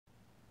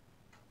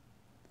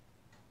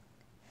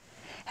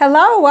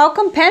Hello,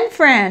 welcome pen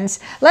friends.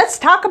 Let's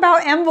talk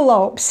about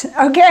envelopes,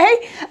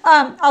 okay?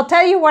 I'll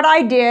tell you what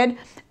I did.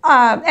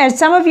 As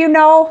some of you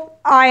know,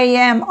 I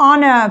am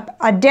on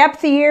a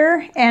depth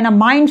year and a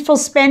mindful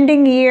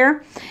spending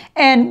year.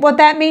 And what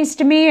that means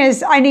to me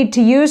is I need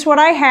to use what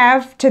I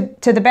have to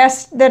the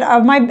best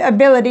of my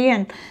ability,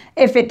 and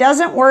if it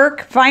doesn't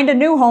work, find a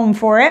new home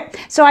for it.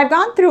 So I've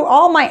gone through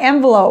all my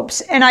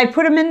envelopes and I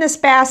put them in this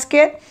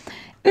basket.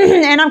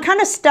 And I'm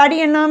kind of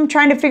studying them,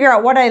 trying to figure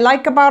out what I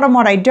like about them,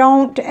 what I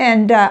don't.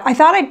 And I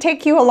thought I'd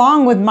take you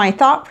along with my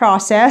thought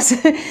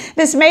process.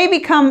 This may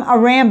become a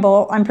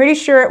ramble. I'm pretty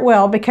sure it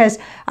will, because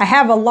I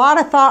have a lot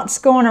of thoughts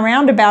going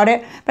around about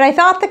it. But I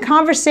thought the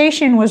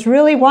conversation was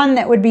really one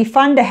that would be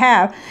fun to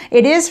have.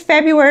 It is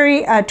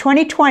February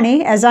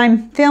 2020 as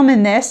I'm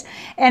filming this,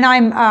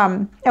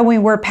 and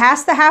we're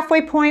past the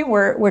halfway point.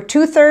 We're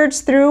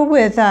 2/3 through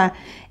with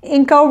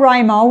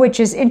InCoWriMo, which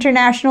is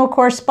International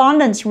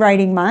Correspondence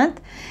Writing Month.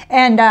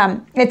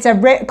 And it's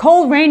a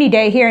cold, rainy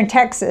day here in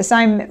Texas.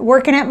 I'm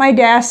working at my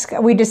desk.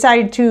 We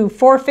decided to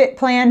forfeit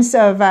plans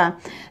of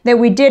that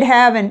we did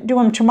have and do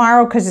them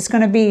tomorrow, because it's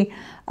going to be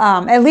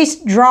at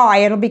least dry.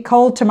 It'll be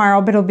cold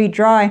tomorrow, but it'll be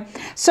dry.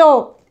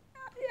 So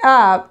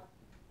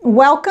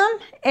welcome,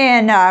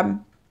 and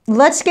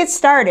let's get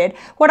started.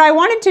 What I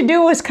wanted to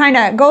do was kind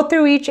of go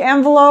through each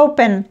envelope,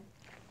 and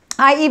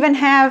I even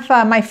have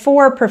my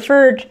 4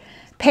 preferred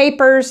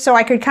papers, so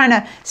I could kind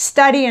of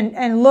study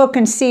and look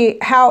and see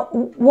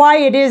why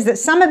it is that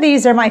some of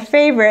these are my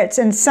favorites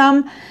and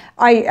some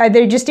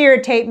they just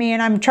irritate me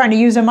and I'm trying to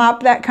use them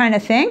up, that kind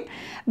of thing.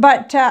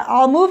 But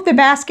I'll move the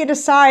basket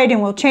aside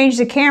and we'll change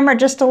the camera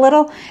just a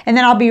little, and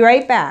then I'll be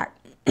right back.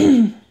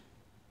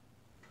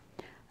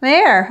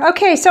 There.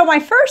 Okay, so my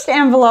first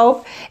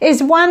envelope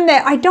is one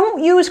that I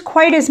don't use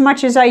quite as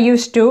much as I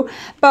used to,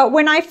 but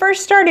when I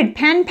first started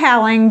pen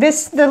paling,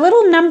 the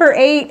little number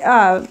 8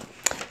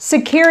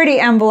 security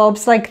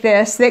envelopes like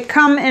this that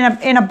come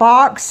in a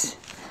box.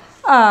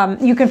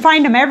 You can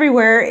find them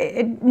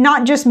everywhere,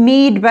 not just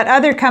Mead, but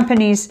other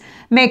companies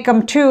make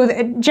them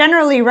too.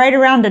 Generally right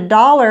around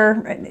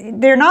 $1.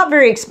 They're not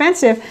very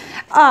expensive.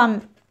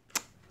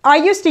 I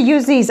used to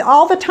use these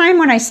all the time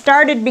when I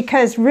started,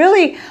 because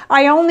really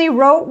I only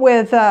wrote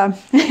with,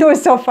 it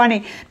was so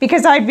funny,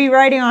 because I'd be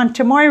writing on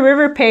Tomoe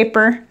River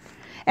paper,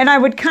 and I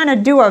would kind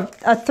of do a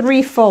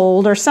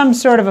 3-fold or some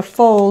sort of a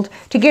fold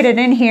to get it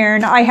in here.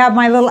 And I have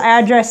my little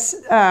address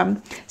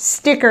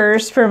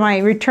stickers for my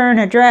return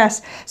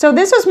address. So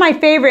this was my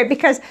favorite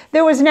because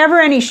there was never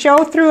any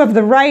show through of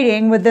the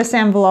writing with this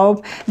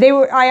envelope.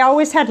 I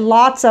always had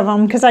lots of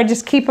them because I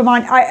just keep them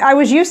on. I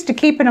was used to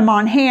keeping them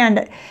on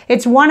hand.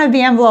 It's one of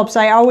the envelopes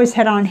I always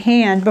had on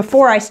hand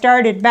before I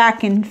started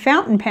back in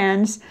fountain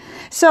pens.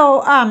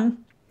 So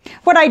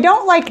what I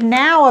don't like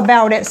now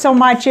about it so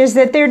much is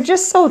that they're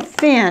just so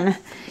thin,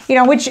 you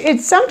know, which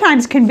it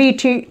sometimes can be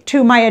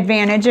to my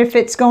advantage if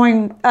it's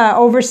going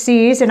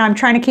overseas and I'm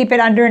trying to keep it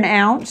under 1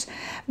 ounce.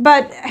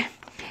 But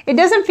it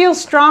doesn't feel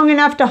strong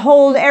enough to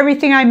hold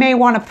everything I may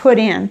want to put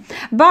in.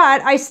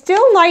 But I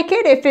still like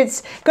it if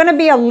it's going to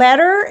be a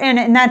letter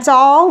and that's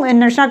all,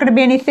 and there's not going to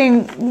be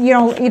anything, you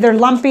know, either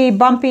lumpy,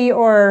 bumpy,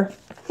 or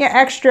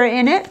extra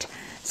in it.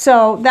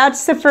 So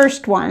that's the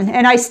first one,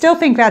 and I still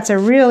think that's a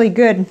really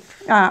good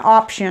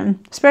option,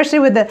 especially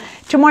with the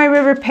Tomoe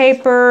River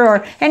paper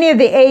or any of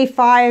the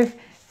A5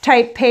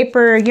 type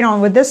paper. You know,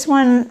 with this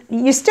one,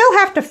 you still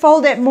have to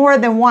fold it more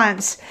than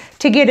once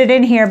to get it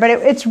in here, but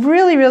it's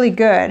really, really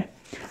good.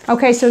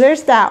 Okay, so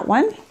there's that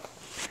one,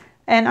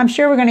 and I'm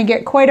sure we're going to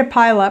get quite a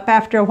pile up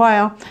after a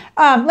while.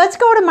 Let's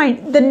go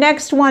to the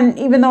next one,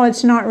 even though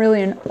it's not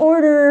really in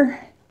order,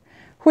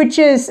 which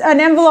is an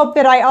envelope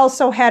that I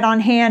also had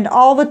on hand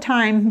all the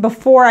time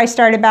before I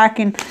started back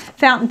in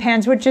fountain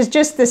pens, which is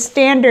just the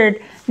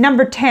standard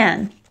number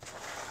 10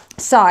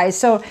 size.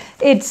 So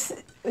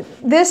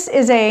this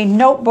is a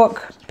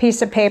notebook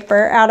piece of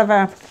paper out of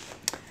a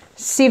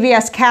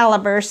CVS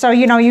Caliber. So,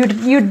 you know,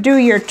 you'd do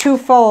your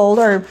 2-fold,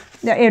 or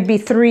it'd be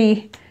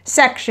 3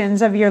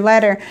 sections of your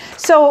letter.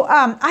 So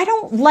I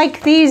don't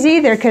like these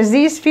either, because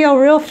these feel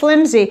real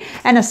flimsy,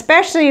 and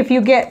especially if you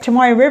get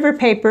Tomoe River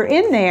paper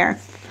in there.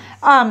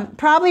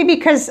 Probably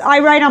because I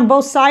write on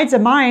both sides of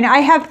mine.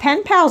 I have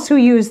pen pals who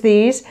use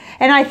these,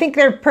 and I think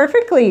they're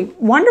perfectly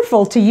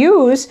wonderful to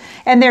use,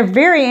 and they're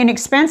very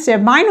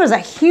inexpensive. Mine was a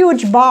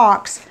huge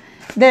box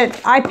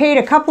that I paid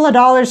a couple of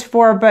dollars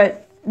for,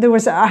 but there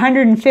was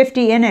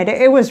 150 in it.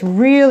 It was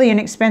really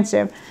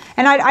inexpensive,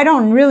 and I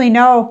don't really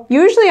know.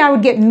 Usually I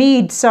would get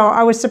Mead, so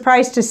I was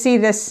surprised to see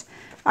this.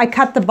 I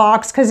cut the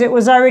box because it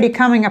was already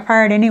coming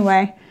apart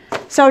anyway.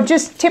 So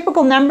just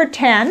typical number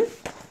 10.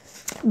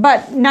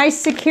 But nice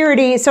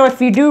security, so if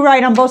you do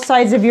write on both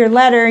sides of your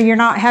letter, you're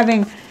not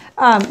having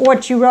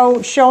what you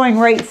wrote showing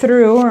right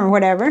through or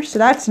whatever. So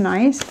that's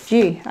nice.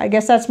 Gee, I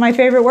guess that's my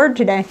favorite word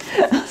today.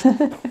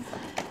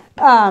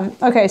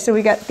 Okay, so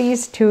we got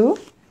these 2.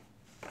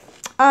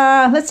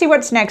 Let's see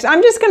what's next.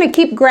 I'm just going to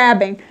keep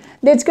grabbing.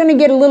 It's going to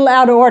get a little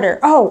out of order.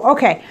 Oh,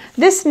 okay.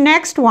 This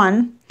next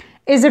one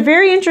is a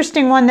very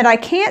interesting one that I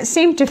can't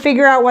seem to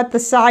figure out what the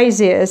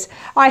size is.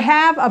 I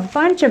have a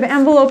bunch of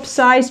envelope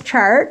size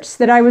charts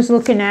that I was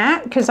looking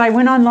at because I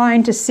went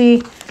online to see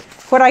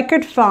what I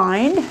could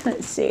find.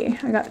 Let's see,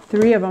 I got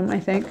 3 of them, I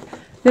think,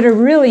 that are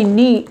really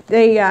neat.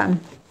 They,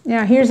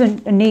 yeah, here's a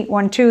neat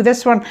one too.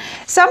 This one,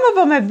 some of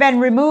them have been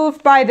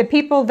removed by the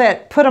people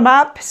that put them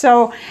up,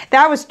 so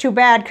that was too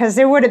bad because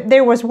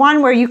there was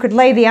one where you could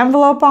lay the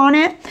envelope on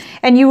it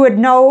and you would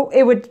know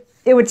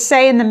it would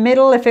say in the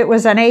middle if it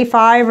was an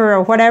A5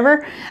 or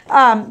whatever,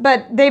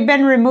 but they've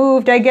been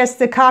removed. I guess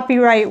the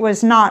copyright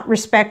was not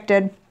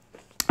respected.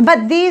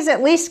 But these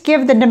at least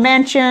give the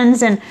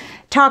dimensions and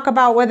talk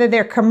about whether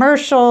they're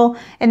commercial,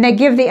 and they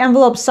give the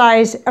envelope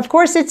size. Of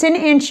course, it's in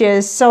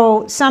inches,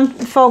 so some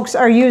folks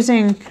are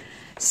using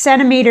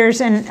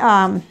centimeters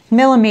and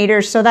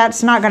millimeters, so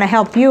that's not going to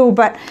help you.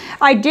 But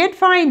I did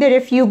find that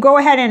if you go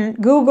ahead and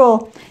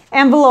Google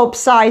envelope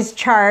size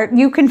chart,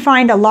 you can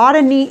find a lot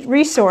of neat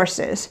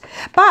resources.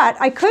 But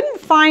I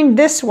couldn't find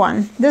this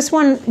one. This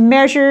one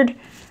measured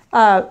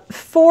 4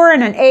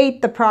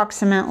 1/8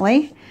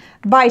 approximately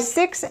by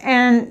 6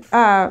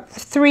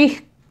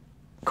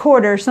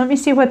 3/4. Let me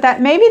see what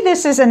that, maybe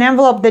this is an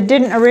envelope that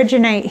didn't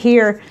originate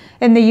here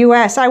in the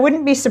US. I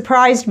wouldn't be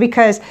surprised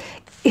because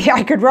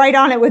I could write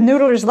on it with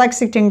Noodler's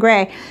Lexington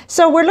Gray.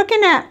 So we're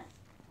looking at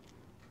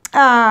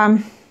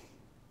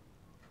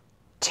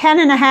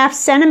 10.5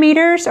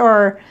 centimeters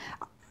or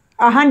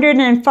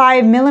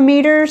 105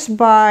 millimeters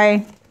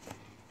by,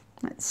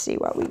 let's see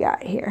what we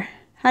got here,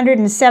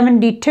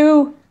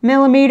 172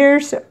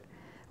 millimeters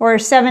or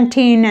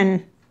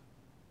 17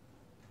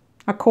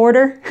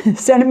 1/4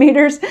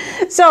 centimeters.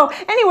 So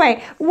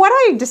anyway, what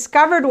I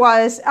discovered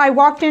was I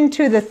walked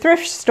into the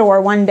thrift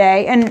store one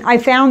day and I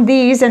found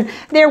these, and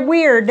they're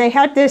weird. They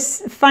had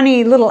this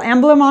funny little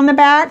emblem on the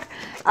back,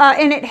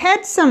 and it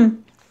had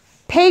some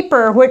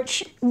paper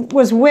which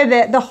was with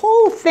it. The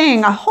whole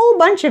thing, a whole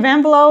bunch of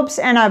envelopes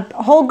and a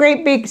whole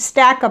great big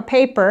stack of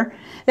paper.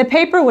 The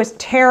paper was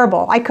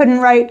terrible. I couldn't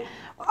write,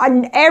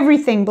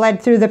 everything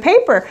bled through the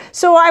paper.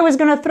 So I was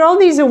going to throw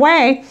these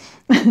away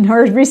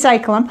or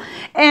recycle them.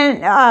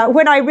 And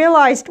when I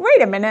realized,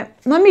 wait a minute,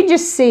 let me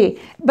just see.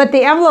 But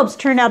the envelopes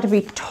turned out to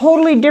be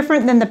totally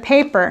different than the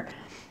paper.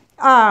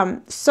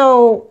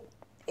 So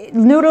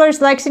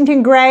Noodler's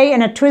Lexington Gray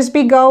and a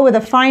Twisby Go with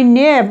a fine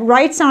nib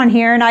writes on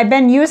here, and I've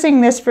been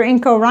using this for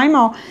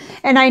InCoWriMo.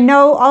 And I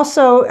know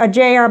also a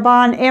J.R.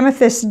 Bond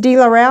Amethyst de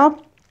Laurel.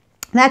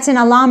 That's an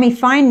Alamy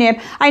fine nib.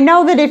 I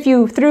know that if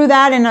you threw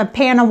that in a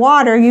pan of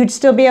water, you'd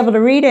still be able to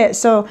read it.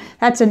 So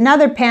that's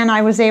another pen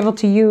I was able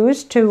to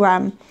use to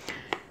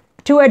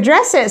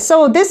address it.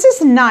 So this is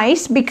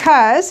nice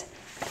because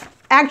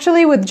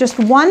actually with just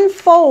one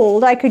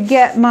fold, I could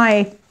get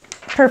my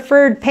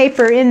preferred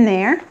paper in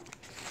there.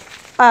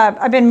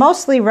 I've been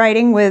mostly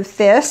writing with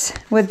this,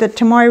 with the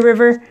Tomoe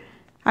River.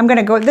 I'm going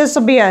to go, this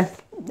will be a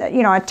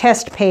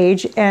test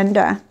page,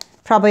 and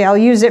probably I'll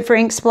use it for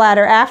ink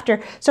splatter after.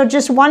 So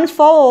just one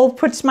fold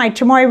puts my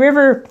Tomoe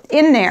River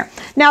in there.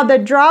 Now the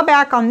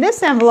drawback on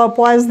this envelope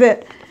was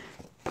that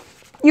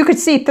you could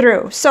see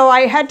through. So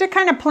I had to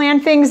kind of plan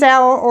things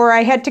out, or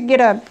I had to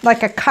get a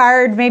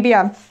card, maybe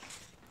a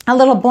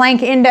little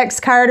blank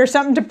index card or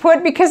something to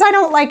put, because I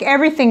don't like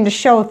everything to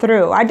show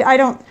through.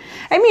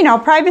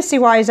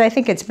 Privacy-wise, I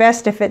think it's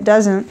best if it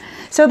doesn't.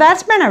 So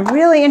that's been a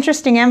really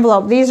interesting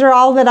envelope. These are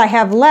all that I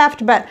have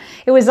left, but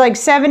it was like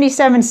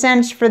 77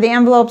 cents for the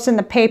envelopes and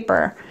the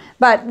paper.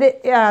 But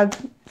the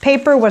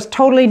paper was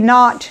totally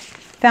not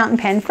fountain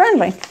pen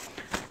friendly.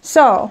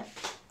 So,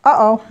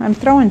 uh-oh, I'm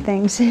throwing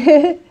things.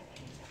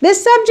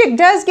 This subject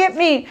does get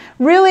me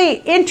really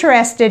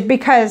interested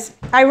because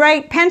I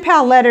write pen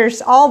pal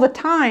letters all the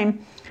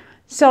time.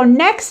 So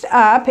next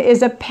up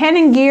is a Pen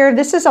and Gear.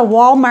 This is a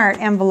Walmart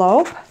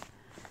envelope.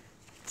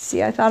 Let's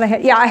see, I thought I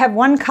had, yeah, I have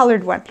one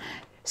colored one.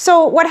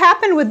 So what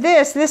happened with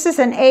this is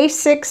an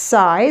A6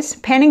 size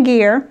Pen and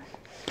Gear.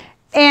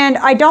 And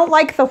I don't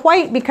like the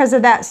white because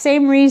of that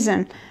same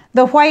reason.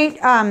 The white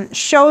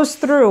shows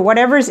through.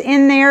 Whatever's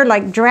in there,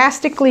 like,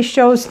 drastically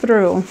shows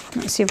through.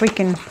 Let's see if we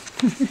can...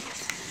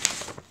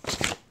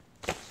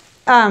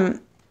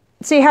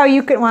 see how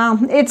you can, well,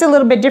 it's a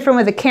little bit different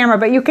with the camera,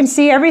 but you can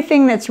see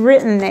everything that's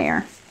written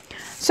there.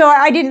 So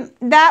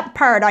that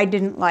part I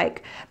didn't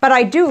like, but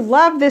I do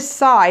love this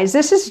size.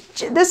 This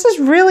is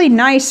really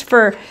nice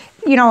for,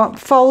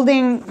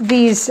 folding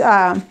these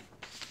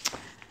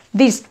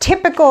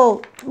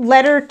typical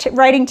letter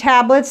writing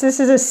tablets. This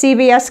is a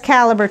CVS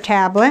Caliber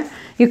tablet.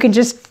 You can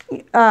just,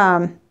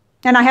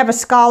 and I have a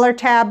Scholar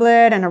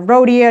tablet and a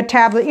Rhodia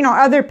tablet,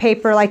 other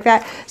paper like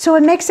that. So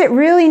it makes it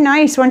really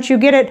nice. Once you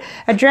get it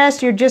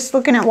addressed, you're just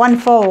looking at one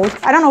fold.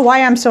 I don't know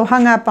why I'm so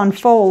hung up on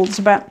folds,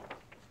 but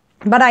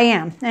I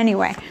am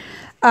anyway.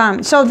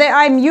 So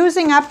I'm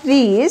using up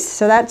these.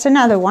 So that's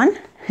another one.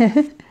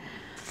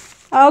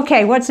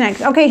 Okay, what's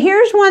next? Okay,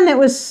 here's one that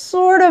was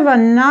sort of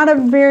not a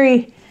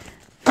very,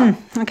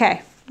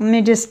 okay, let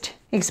me just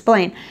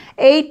explain.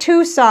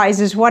 A2 size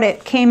is what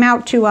it came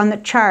out to on the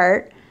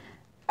chart.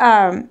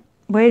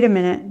 Wait a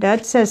minute,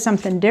 that says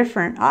something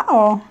different.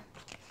 Uh-oh.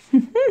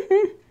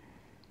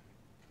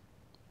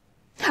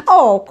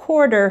 Oh,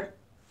 quarter.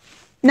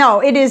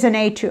 No, it is an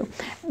A2.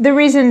 The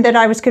reason that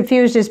I was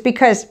confused is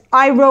because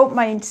I wrote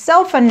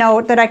myself a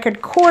note that I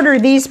could quarter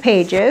these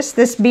pages,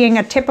 this being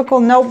a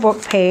typical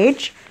notebook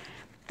page.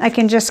 I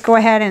can just go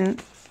ahead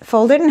and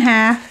fold it in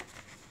half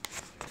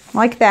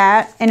like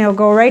that, and it'll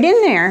go right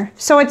in there.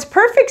 So it's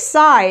perfect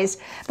size,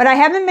 but I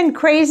haven't been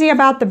crazy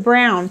about the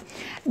brown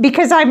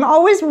because I'm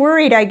always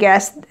worried, I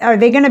guess, are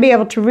they going to be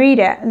able to read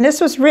it? And this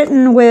was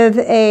written with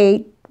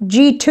a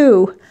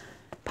G2,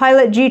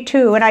 Pilot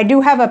G2, and I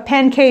do have a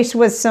pen case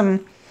with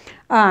some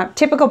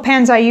typical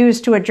pens I use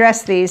to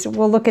address these.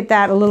 We'll look at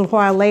that a little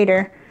while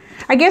later.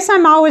 I guess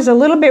I'm always a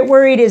little bit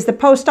worried, is the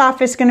post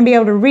office going to be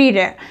able to read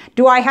it?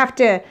 Do I have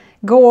to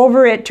go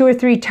over it 2 or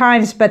 3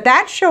 times? But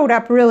that showed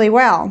up really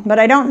well. But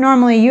I don't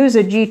normally use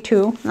a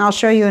G2. I'll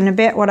show you in a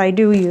bit what I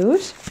do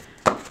use.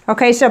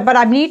 Okay, so, but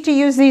I need to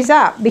use these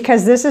up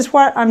because this is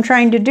what I'm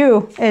trying to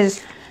do,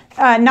 is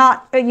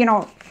not, you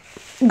know,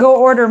 go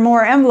order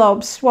more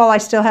envelopes while I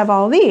still have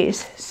all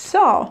these.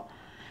 So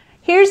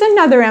here's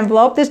another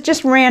envelope. This is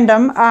just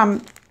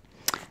random.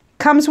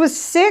 Comes with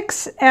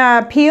 6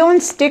 peel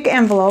and stick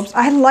envelopes.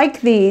 I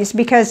like these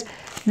because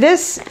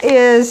this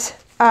is,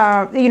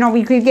 you know,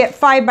 we could get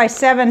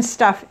 5x7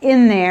 stuff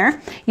in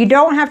there. You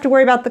don't have to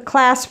worry about the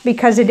clasp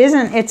because it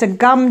isn't, it's a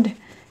gummed,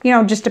 you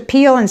know, just a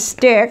peel and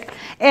stick.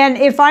 And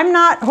if I'm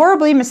not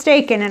horribly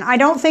mistaken, and I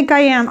don't think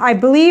I am, I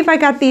believe I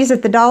got these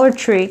at the Dollar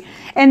Tree.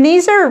 And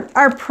these are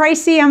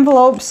pricey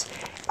envelopes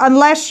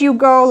unless you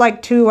go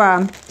like to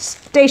a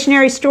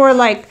stationery store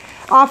like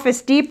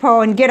Office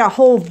Depot and get a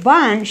whole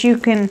bunch. You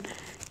can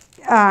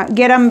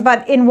get them,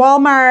 but in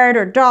Walmart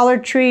or Dollar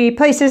Tree,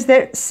 places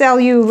that sell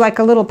you like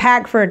a little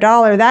pack for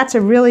 $1, that's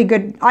a really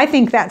good, I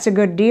think that's a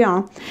good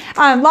deal.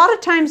 A lot of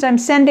times I'm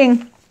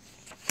sending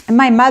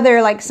my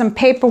mother like some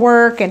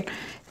paperwork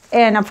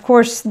and of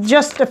course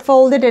just to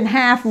fold it in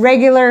half,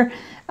 regular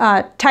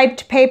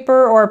typed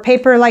paper or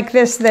paper like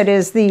this that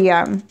is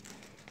the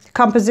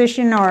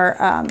composition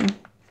or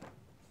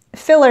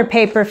filler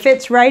paper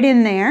fits right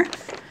in there.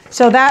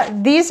 So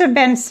that these have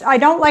been, I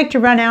don't like to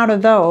run out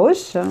of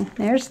those. So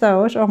there's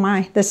those. Oh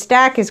my, the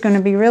stack is going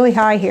to be really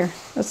high here.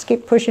 Let's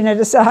keep pushing it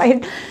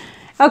aside.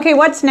 Okay,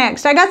 what's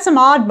next? I got some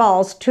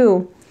oddballs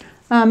too.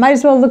 Might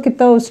as well look at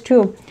those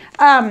too.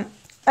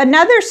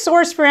 Another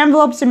source for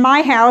envelopes in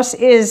my house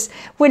is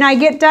when I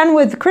get done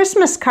with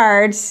Christmas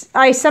cards,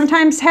 I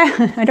sometimes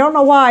have, I don't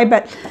know why,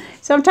 but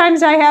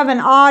sometimes I have an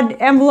odd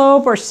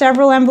envelope or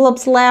several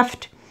envelopes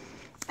left.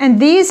 And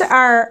these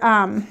are,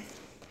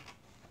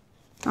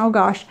 oh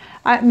gosh,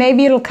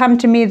 maybe it'll come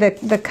to me,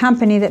 the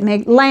company that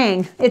make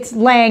Lang. It's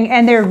Lang,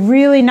 and they're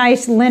really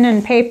nice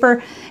linen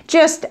paper.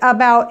 Just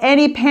about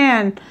any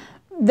pen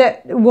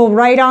that will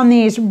write on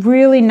these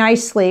really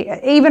nicely,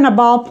 even a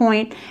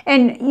ballpoint.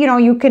 And you know,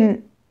 you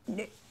can,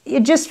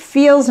 it just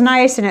feels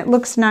nice and it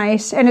looks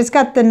nice. And it's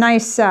got the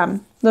nice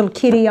little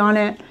kitty on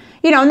it.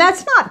 You know, and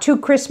that's not too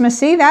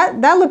Christmassy.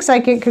 That looks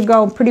like it could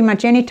go pretty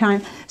much any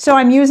time. So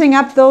I'm using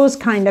up those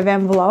kind of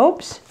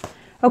envelopes.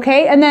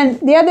 Okay, and then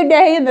the other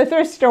day in the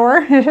thrift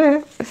store,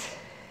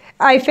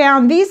 I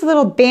found these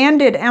little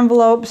banded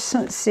envelopes.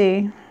 Let's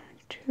see,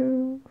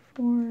 2,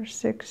 4,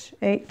 6,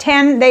 8,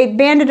 10. They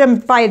banded them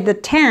by the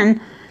 10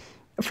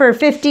 for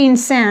 15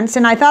 cents,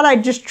 and I thought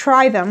I'd just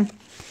try them.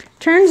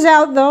 Turns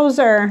out those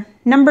are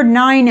number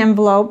 9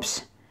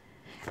 envelopes.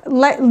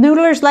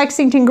 Noodler's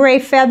Lexington Gray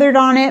feathered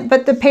on it,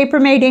 but the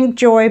Papermate Ink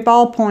Joy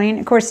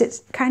ballpoint. Of course,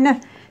 it's kind of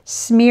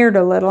smeared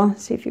a little.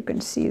 Let's see if you can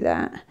see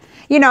that.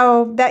 You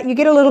know, that you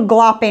get a little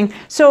glopping.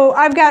 So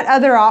I've got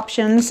other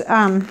options.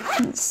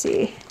 Let's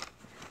see.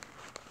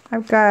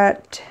 I've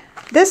got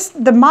this,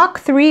 the Mach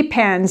 3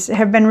 pens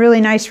have been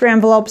really nice for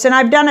envelopes. And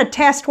I've done a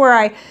test where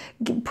I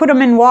put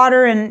them in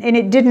water and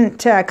it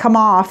didn't come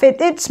off.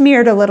 It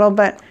smeared a little,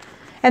 but,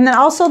 and then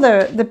also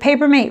the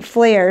Papermate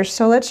Flares.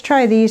 So let's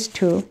try these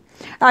two.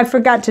 I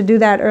forgot to do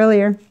that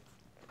earlier.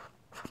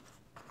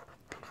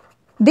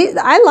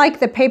 I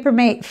like the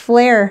Papermate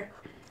Flare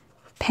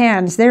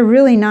pens. They're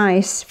really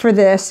nice for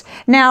this.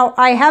 Now,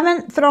 I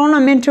haven't thrown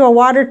them into a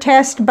water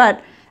test,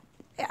 but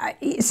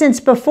since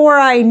before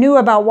I knew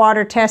about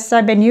water tests,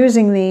 I've been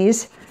using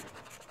these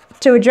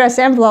to address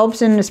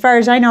envelopes, and as far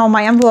as I know,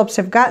 my envelopes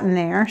have gotten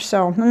there,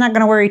 so I'm not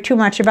going to worry too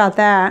much about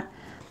that.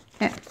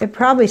 It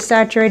probably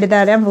saturated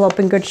that envelope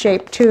in good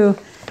shape too.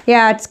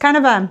 Yeah, it's kind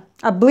of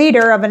a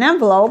bleeder of an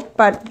envelope,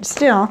 but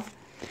still.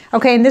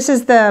 Okay, and this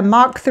is the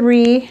Mach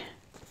 3,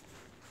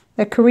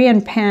 the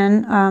Korean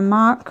pen,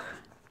 Mach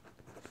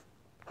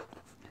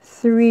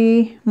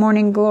 3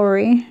 Morning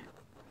Glory.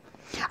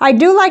 I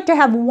do like to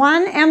have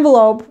one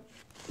envelope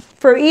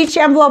for each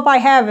envelope I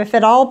have, if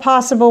at all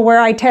possible, where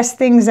I test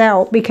things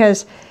out,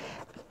 because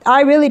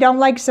I really don't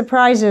like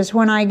surprises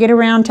when I get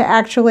around to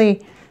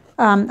actually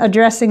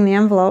addressing the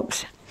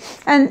envelopes.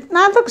 And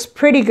that looks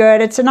pretty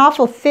good. It's an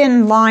awful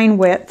thin line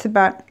width,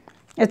 but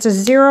it's a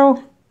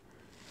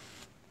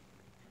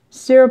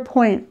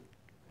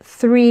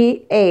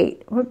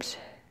 0.38. Whoops.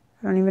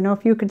 I don't even know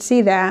if you could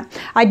see that.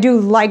 I do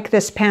like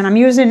this pen. I'm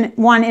using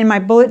one in my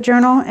bullet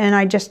journal and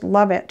I just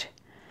love it.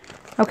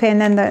 Okay, and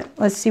then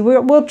let's see,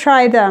 we'll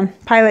try the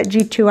Pilot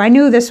G2. I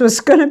knew this was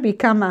gonna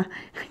become a,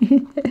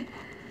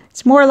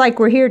 it's more like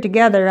we're here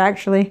together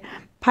actually.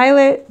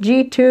 Pilot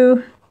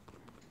G2.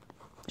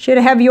 Should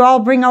have you all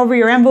bring over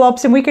your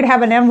envelopes and we could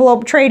have an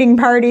envelope trading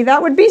party.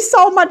 That would be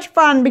so much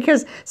fun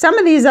because some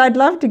of these I'd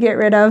love to get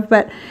rid of,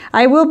 but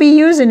I will be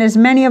using as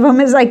many of them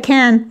as I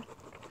can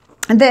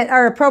that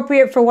are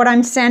appropriate for what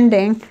I'm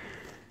sending.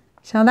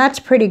 So that's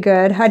pretty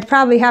good. I'd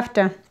probably have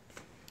to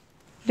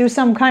do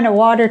some kind of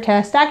water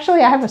test.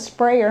 Actually, I have a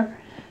sprayer.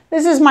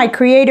 This is my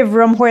creative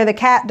room where the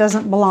cat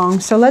doesn't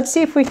belong. So let's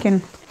see if we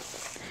can,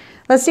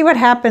 let's see what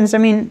happens. I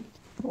mean,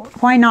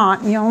 why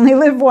not? You only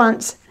live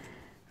once.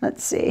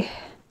 Let's see.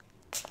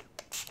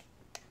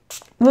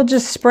 We'll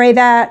just spray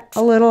that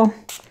a little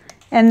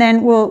and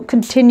then we'll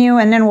continue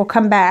and then we'll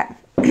come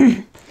back.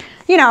 You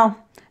know,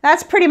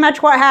 that's pretty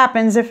much what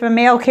happens if a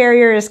mail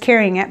carrier is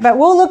carrying it. But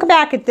we'll look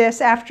back at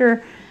this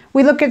after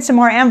we look at some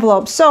more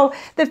envelopes. So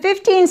the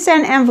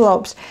 15-cent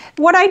envelopes,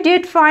 what I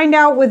did find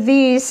out with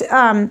these,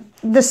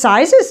 the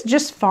size is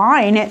just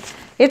fine.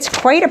 It's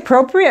quite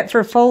appropriate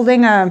for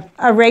folding a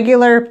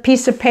regular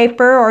piece of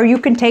paper, or you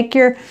can take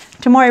your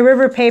Tomoe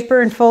River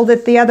paper and fold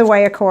it the other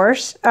way, of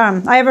course.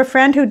 I have a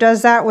friend who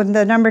does that with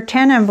the number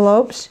 10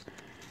 envelopes,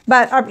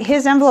 but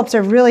his envelopes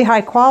are really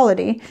high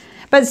quality.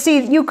 But see,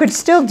 you could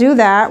still do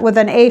that with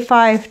an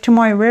A5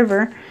 Tomoe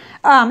River.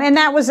 And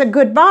that was a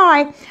good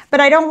buy, but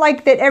I don't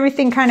like that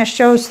everything kind of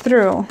shows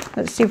through.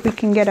 Let's see if we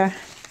can get a,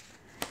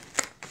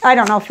 I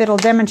don't know if it'll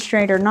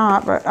demonstrate or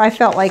not, but I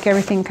felt like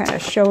everything kind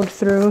of showed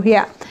through.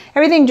 Yeah,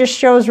 everything just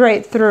shows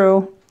right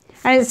through.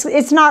 And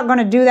it's not going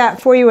to do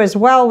that for you as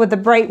well with the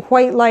bright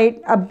white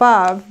light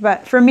above,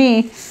 but for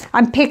me,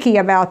 I'm picky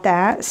about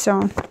that.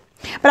 So,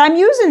 but I'm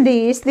using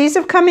these. These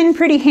have come in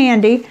pretty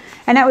handy.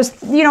 And that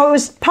was, you know, it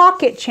was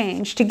pocket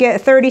change to get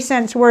 30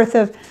 cents worth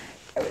of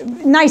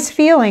nice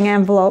feeling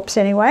envelopes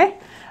anyway.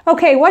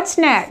 Okay, what's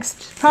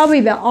next?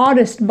 Probably the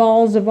oddest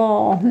balls of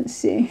all. Let's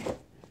see.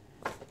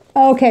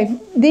 Okay,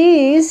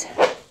 these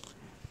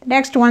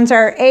next ones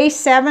are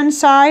A7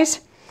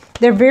 size.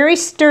 They're very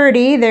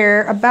sturdy.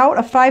 They're about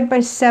a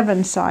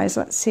 5x7 size.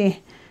 Let's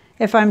see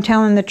if I'm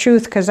telling the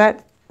truth, because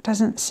that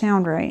doesn't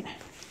sound right.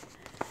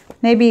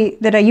 Maybe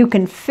that you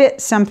can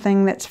fit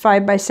something that's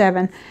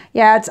 5x7.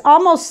 Yeah, it's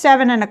almost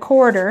 7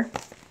 1/4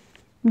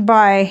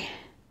 by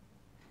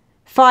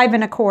 5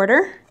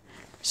 1/4.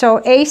 So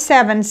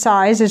A7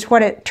 size is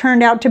what it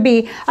turned out to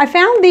be. I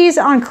found these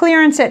on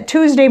clearance at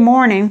Tuesday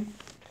morning.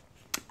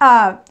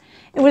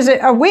 It was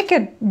a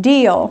wicked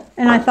deal,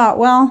 and I thought,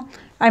 well,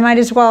 I might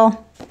as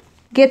well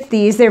get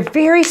these. They're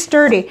very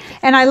sturdy,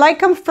 and I like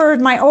them for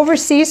my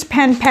overseas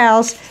pen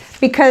pals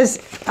because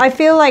I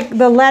feel like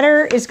the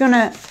letter is going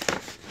to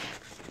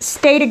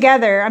stay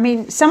together. I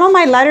mean, some of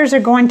my letters are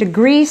going to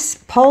Greece,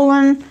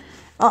 Poland,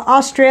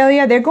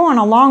 Australia. They're going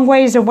a long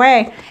ways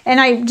away,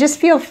 and I just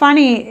feel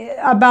funny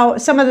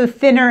about some of the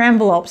thinner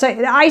envelopes.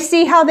 I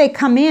see how they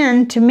come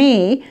in to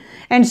me,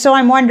 and so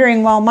I'm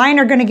wondering, well, mine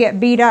are going to get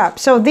beat up.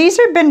 So these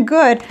have been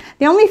good.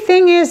 The only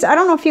thing is, I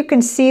don't know if you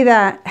can see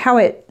that, how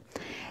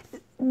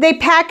they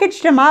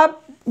packaged them up.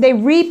 They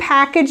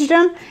repackaged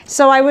them,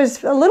 so I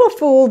was a little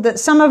fooled that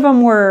some of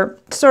them were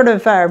sort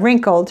of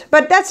wrinkled,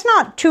 but that's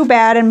not too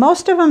bad, and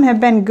most of them have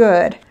been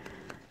good.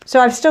 So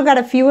I've still got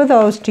a few of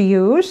those to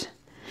use.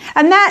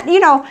 And that,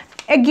 you know,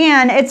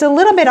 again, it's a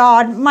little bit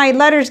odd. My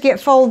letters get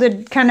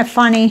folded kind of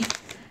funny.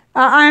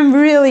 I'm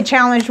really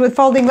challenged with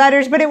folding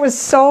letters, but it was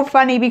so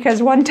funny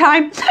because one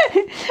time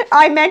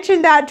I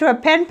mentioned that to a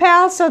pen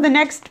pal, so the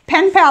next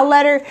pen pal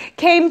letter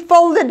came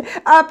folded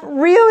up,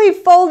 really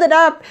folded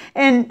up,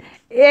 and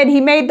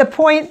he made the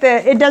point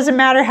that it doesn't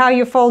matter how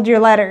you fold your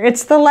letter.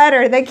 It's the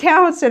letter that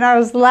counts. And I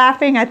was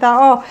laughing. I thought,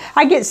 oh,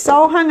 I get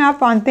so hung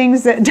up on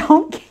things that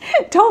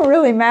don't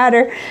really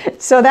matter.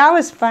 So that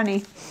was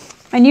funny.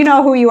 And you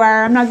know who you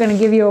are. I'm not going to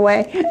give you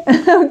away.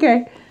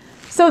 Okay.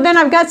 So then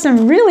I've got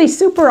some really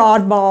super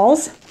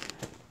oddballs.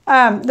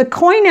 The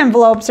coin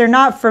envelopes are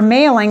not for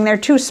mailing. They're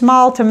too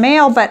small to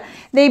mail, but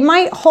they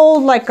might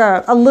hold like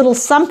a little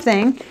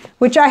something,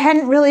 which I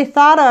hadn't really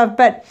thought of.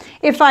 But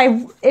if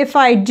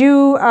I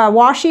do a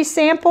washi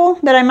sample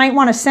that I might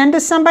want to send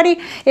to somebody,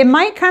 it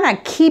might kind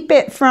of keep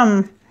it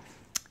from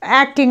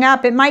acting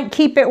up. It might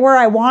keep it where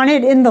I want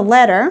it in the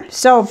letter.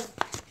 So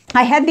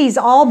I had these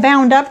all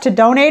bound up to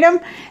donate them,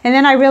 and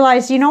then I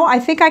realized, you know, I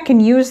think I can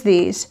use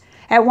these.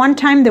 At one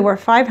time there were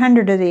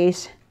 500 of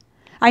these.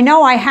 I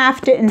know I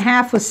halved it in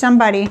half with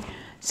somebody,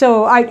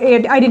 so I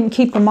didn't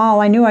keep them all.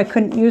 I knew I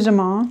couldn't use them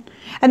all.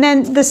 And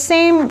then the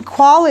same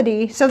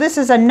quality, so this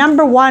is a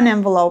number 1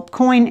 envelope,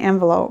 coin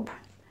envelope.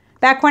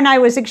 Back when I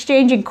was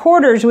exchanging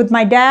quarters with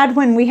my dad,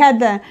 when we had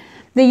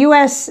the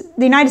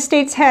United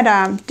States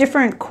had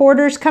different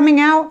quarters coming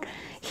out,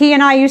 he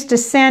and I used to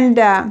send,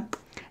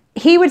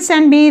 he would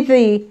send me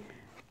the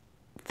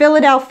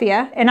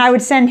Philadelphia, and I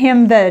would send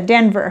him the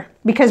Denver.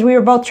 because we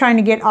were both trying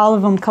to get all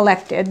of them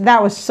collected.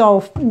 That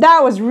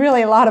was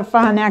really a lot of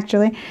fun,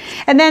 actually.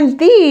 And then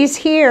these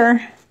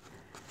here,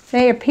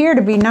 they appear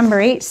to be number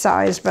 8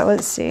 size, but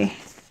let's see.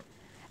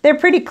 They're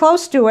pretty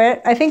close to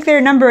it. I think they're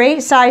number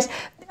 8 size.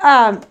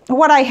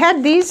 What I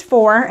had these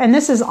for, and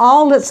this is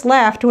all that's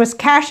left, was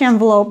cash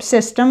envelope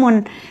system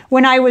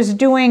when I was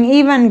doing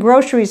even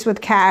groceries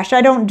with cash.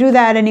 I don't do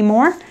that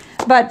anymore,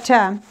 but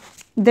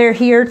they're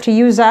here to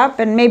use up,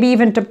 and maybe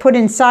even to put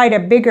inside a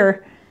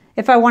bigger,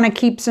 if I want to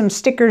keep some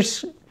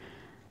stickers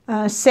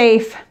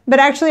safe. But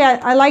actually,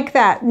 I like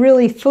that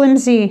really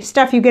flimsy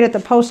stuff you get at the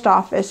post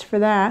office for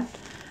that.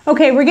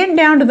 Okay, we're getting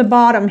down to the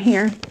bottom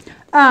here.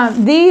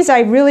 These I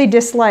really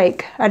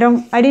dislike. I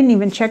didn't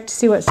even check to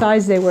see what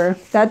size they were.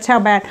 That's how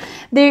bad.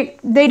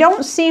 They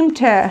don't seem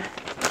to,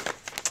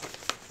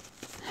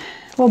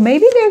 well,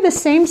 maybe they're the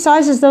same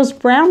size as those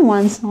brown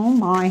ones. Oh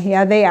my,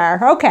 yeah, they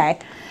are. Okay.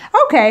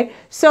 Okay,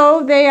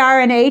 so they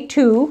are an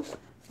A2,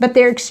 but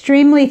they're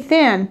extremely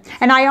thin.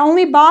 And I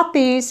only bought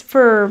these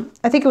for,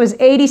 I think it was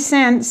 80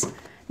 cents,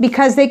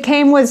 because they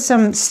came with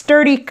some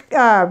sturdy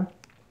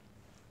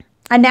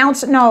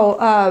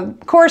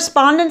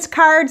correspondence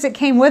cards that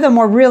came with them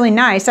were really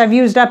nice. I've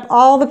used up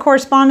all the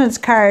correspondence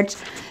cards.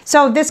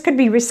 So this could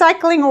be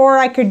recycling, or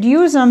I could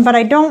use them, but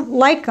I don't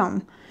like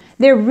them.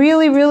 They're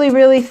really, really,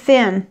 really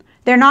thin.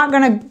 They're not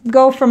going to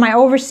go for my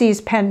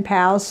overseas pen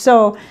pals.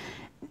 So,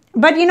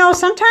 but you know,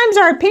 sometimes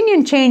our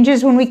opinion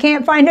changes when we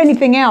can't find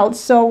anything else.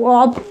 So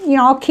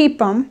I'll keep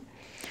them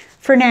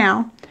for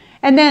now.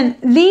 And then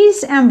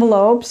these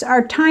envelopes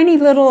are tiny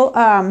little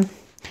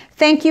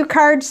thank you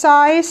card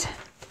size.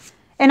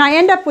 And I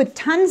end up with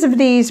tons of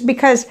these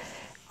because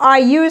I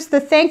use the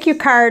thank you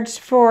cards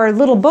for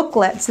little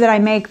booklets that I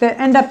make that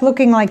end up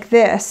looking like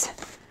this.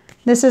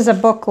 This is a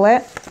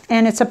booklet,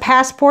 and it's a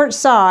passport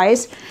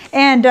size.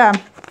 And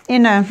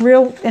in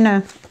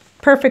a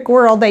perfect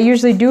world, they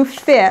usually do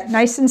fit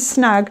nice and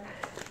snug.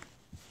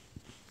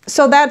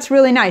 So that's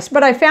really nice.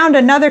 But I found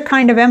another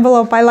kind of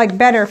envelope I like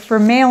better for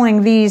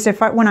mailing these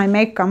when I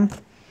make them.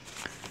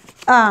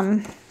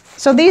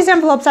 So these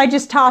envelopes I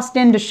just tossed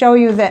in to show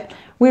you that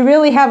we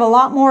really have a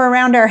lot more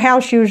around our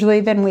house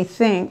usually than we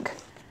think.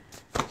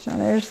 So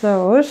there's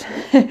those.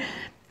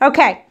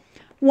 Okay,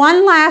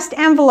 one last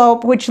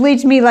envelope, which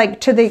leads me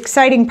to the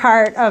exciting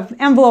part of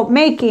envelope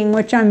making,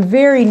 which I'm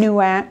very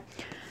new at.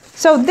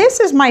 So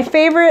this is my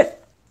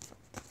favorite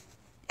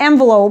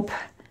envelope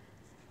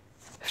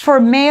for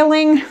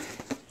mailing.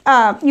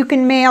 You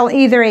can mail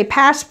either a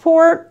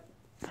passport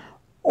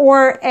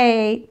or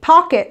a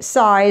pocket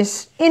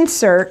size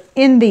insert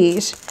in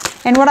these.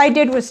 And what I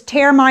did was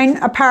tear mine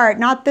apart,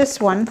 not this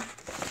one.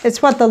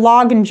 It's what the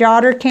log and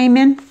jotter came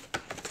in.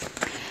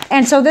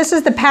 And so this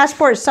is the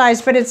passport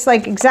size, but it's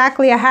like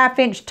exactly a ½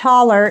 inch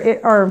taller,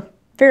 or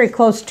very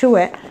close to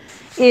it,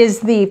 is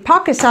the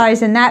pocket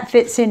size, and that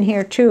fits in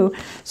here too.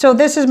 So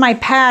this is my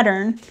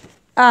pattern.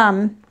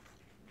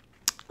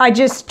 I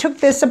just took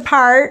this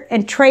apart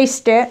and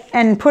traced it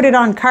and put it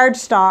on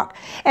cardstock.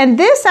 And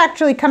this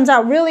actually comes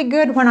out really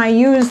good when I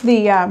use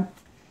the,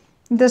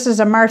 this is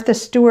a Martha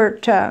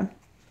Stewart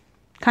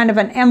kind of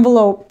an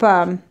envelope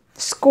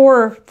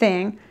score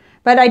thing.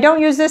 But I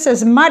don't use this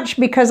as much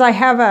because I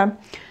have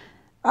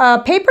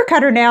a paper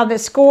cutter now that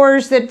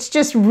scores, that's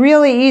just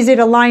really easy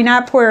to line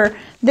up, where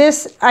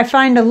this I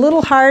find a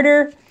little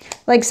harder.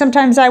 Like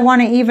sometimes I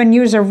want to even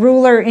use a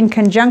ruler in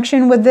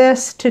conjunction with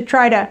this to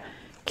try to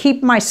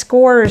keep my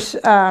scores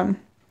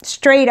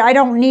straight. I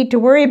don't need to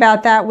worry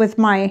about that with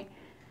my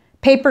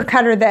paper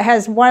cutter that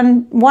has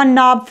one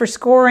knob for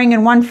scoring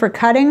and one for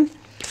cutting.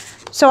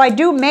 So I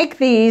do make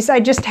these, I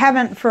just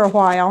haven't for a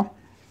while.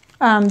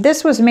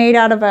 This was made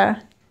out of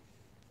a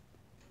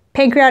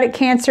Pancreatic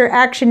Cancer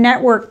Action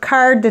Network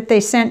card that they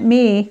sent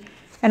me,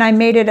 and I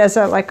made it as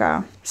like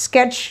a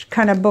sketch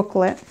kind of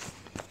booklet.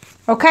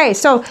 Okay,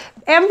 so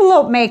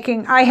envelope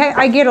making,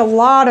 I get a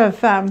lot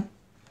of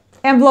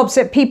envelopes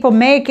that people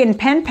make in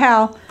pen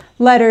pal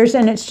letters,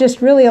 and it's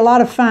just really a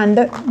lot of fun.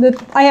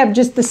 I have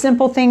just the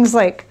simple things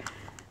like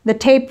the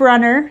tape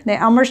runner, the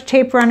Elmer's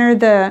tape runner,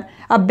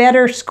 a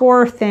better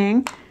score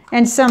thing,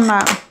 and some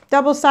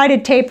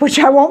double-sided tape, which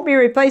I won't be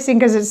replacing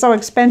because it's so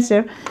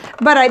expensive.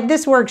 But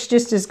this works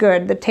just as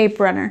good, the tape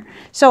runner.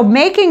 So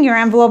making your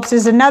envelopes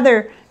is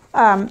another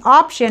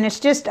option. It's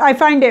just, I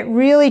find it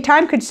really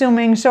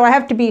time-consuming, so I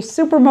have to be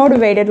super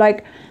motivated.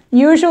 Like,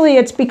 usually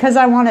it's because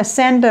I want to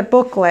send a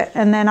booklet,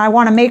 and then I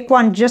want to make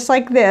one just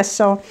like this.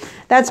 So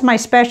that's my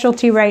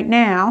specialty right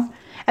now.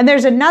 And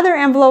there's another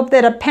envelope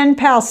that a pen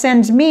pal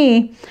sends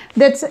me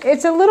it's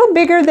a little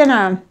bigger than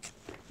a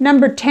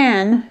number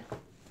 10.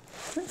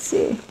 Let's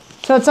see.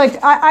 So it's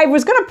like, I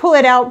was going to pull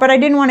it out, but I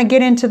didn't want to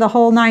get into the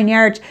whole 9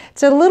 yards.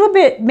 It's a little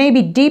bit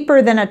maybe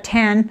deeper than a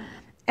 10.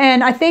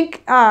 And I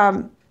think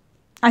I'm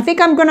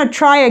going to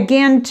try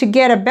again to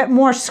get a bit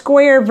more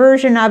square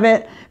version of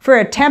it for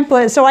a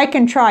template so I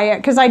can try it,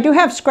 because I do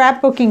have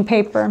scrapbooking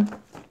paper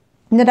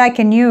that I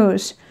can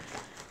use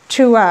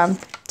to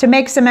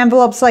make some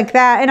envelopes like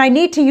that. And I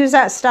need to use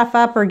that stuff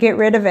up or get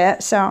rid of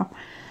it. So,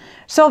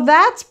 So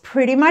that's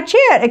pretty much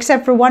it,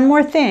 except for one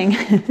more thing.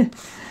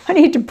 I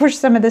need to push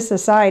some of this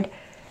aside.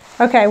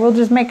 Okay, we'll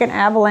just make an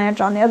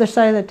avalanche on the other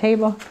side of the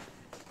table.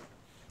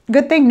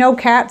 Good thing no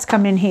cats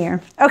come in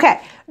here.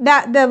 Okay,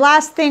 the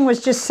last thing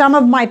was just some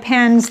of my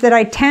pens that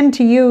I tend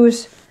to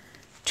use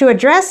to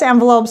address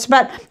envelopes,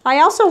 but I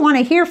also want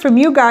to hear from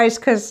you guys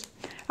because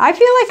I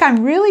feel like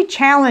I'm really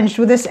challenged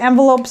with this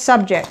envelope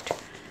subject.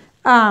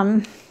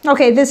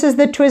 Okay, this is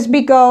the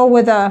TWSBI Go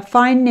with a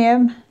fine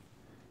nib.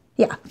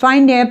 Yeah,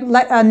 fine nib,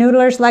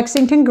 Noodler's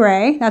Lexington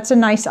Gray. That's a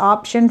nice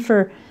option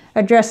for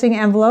addressing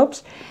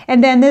envelopes.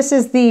 And then this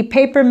is the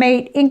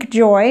Papermate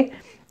InkJoy.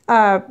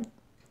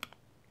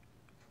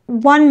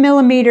 1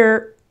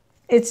 millimeter.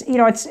 It's, you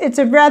know, it's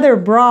a rather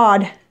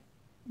broad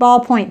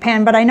ballpoint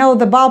pen, but I know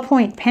the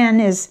ballpoint pen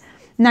is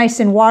nice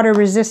and water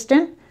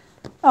resistant.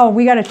 Oh,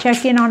 we got to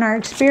check in on our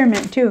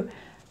experiment too.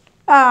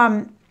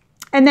 And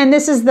then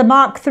this is the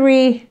Mach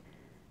 3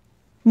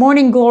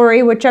 Morning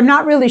Glory, which I'm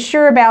not really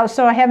sure about,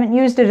 so I haven't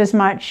used it as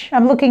much.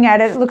 I'm looking at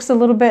it. It looks a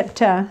little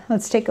bit,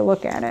 let's take a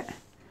look at it.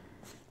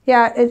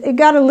 Yeah, it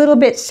got a little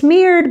bit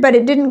smeared, but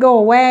it didn't go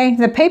away.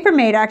 The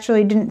Papermate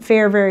actually didn't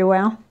fare very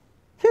well.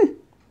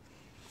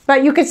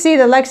 But you could see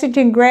the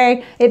Lexington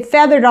Gray, it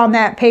feathered on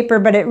that paper,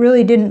 but it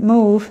really didn't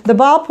move. The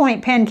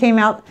ballpoint pen came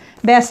out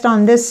best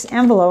on this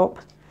envelope.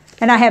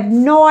 And I have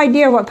no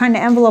idea what kind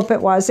of envelope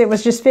it was. It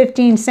was just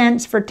 15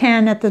 cents for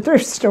 10 at the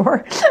thrift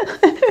store.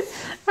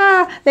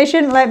 They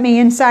shouldn't let me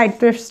inside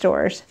thrift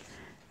stores.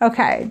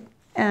 Okay,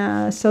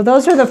 so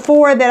those are the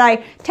 4 that I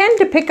tend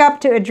to pick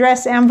up to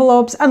address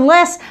envelopes,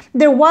 unless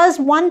there was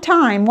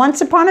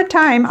once upon a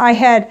time, I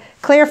had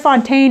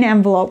Clairefontaine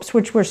envelopes,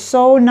 which were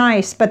so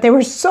nice, but they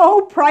were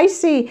so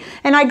pricey,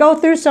 and I go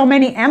through so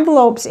many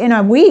envelopes in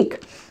a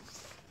week.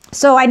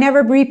 So I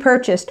never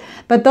repurchased,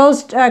 but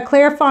those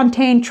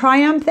Clairefontaine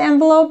Triumph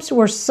envelopes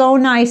were so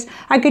nice.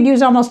 I could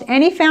use almost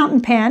any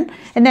fountain pen,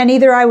 and then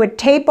either I would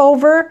tape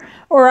over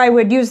or I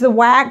would use the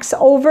wax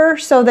over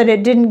so that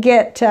it didn't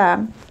get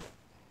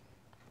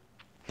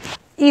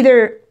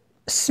either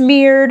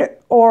smeared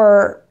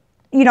or,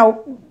 you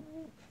know,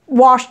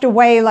 washed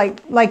away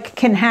like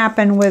can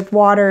happen with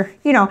water,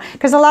 you know,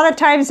 because a lot of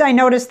times I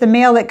notice the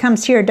mail that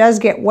comes here does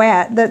get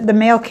wet. The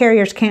mail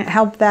carriers can't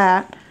help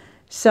that.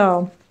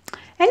 So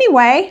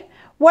anyway,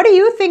 what do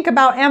you think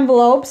about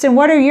envelopes and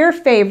what are your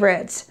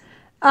favorites?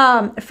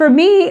 For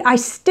me, I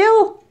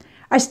still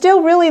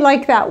really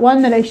like that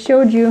one that I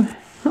showed you.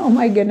 Oh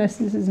my goodness,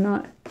 this is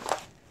not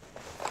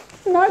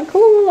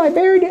cool. I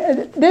buried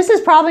it. This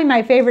is probably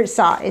my favorite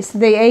size,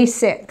 the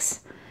A6.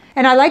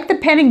 And I like the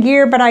pen and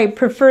gear, but I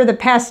prefer the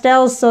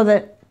pastels so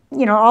that,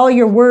 you know, all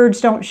your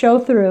words don't show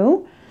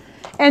through.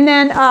 And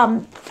then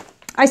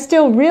I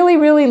still really,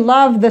 really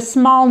love the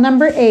small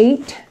number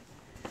 8.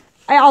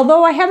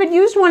 Although I haven't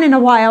used one in a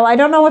while, I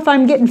don't know if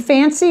I'm getting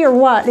fancy or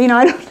what. You know,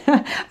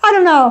 I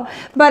don't know.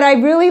 But I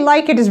really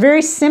like it. It's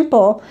very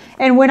simple.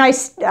 And when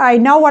I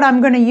know what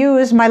I'm going to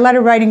use, my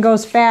letter writing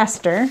goes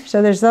faster.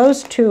 So there's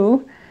those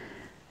 2.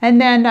 And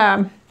then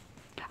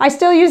I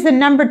still use the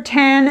number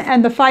 10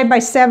 and the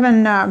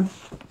 5x7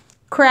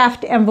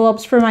 Kraft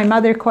envelopes for my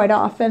mother quite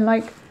often.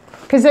 Like,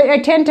 because I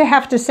tend to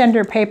have to send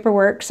her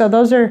paperwork. So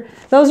those are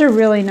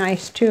really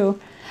nice too.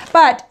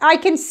 But I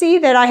can see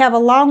that I have a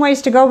long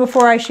ways to go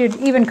before I should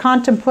even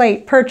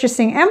contemplate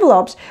purchasing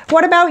envelopes.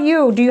 What about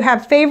you? Do you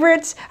have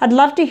favorites? I'd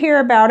love to hear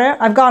about it.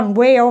 I've gone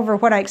way over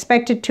what I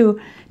expected to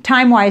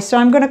time-wise, so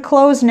I'm going to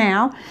close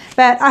now.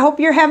 But I hope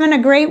you're having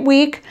a great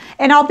week.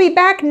 And I'll be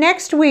back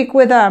next week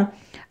with a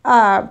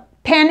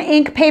pen,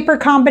 ink, paper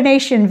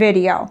combination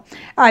video.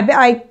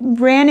 I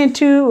ran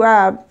into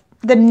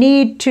the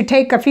need to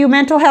take a few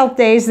mental health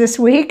days this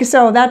week,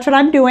 so that's what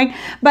I'm doing.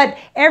 But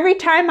every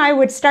time I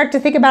would start to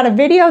think about a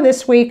video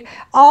this week,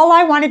 all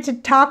I wanted to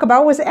talk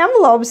about was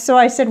envelopes. So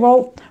I said,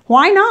 well,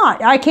 why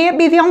not? I can't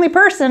be the only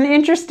person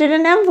interested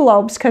in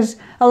envelopes because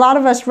a lot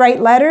of us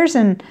write letters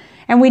and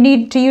we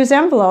need to use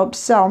envelopes.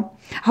 So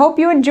I hope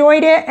you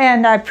enjoyed it,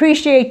 and I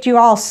appreciate you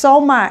all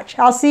so much.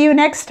 I'll see you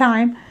next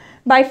time.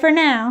 Bye for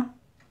now.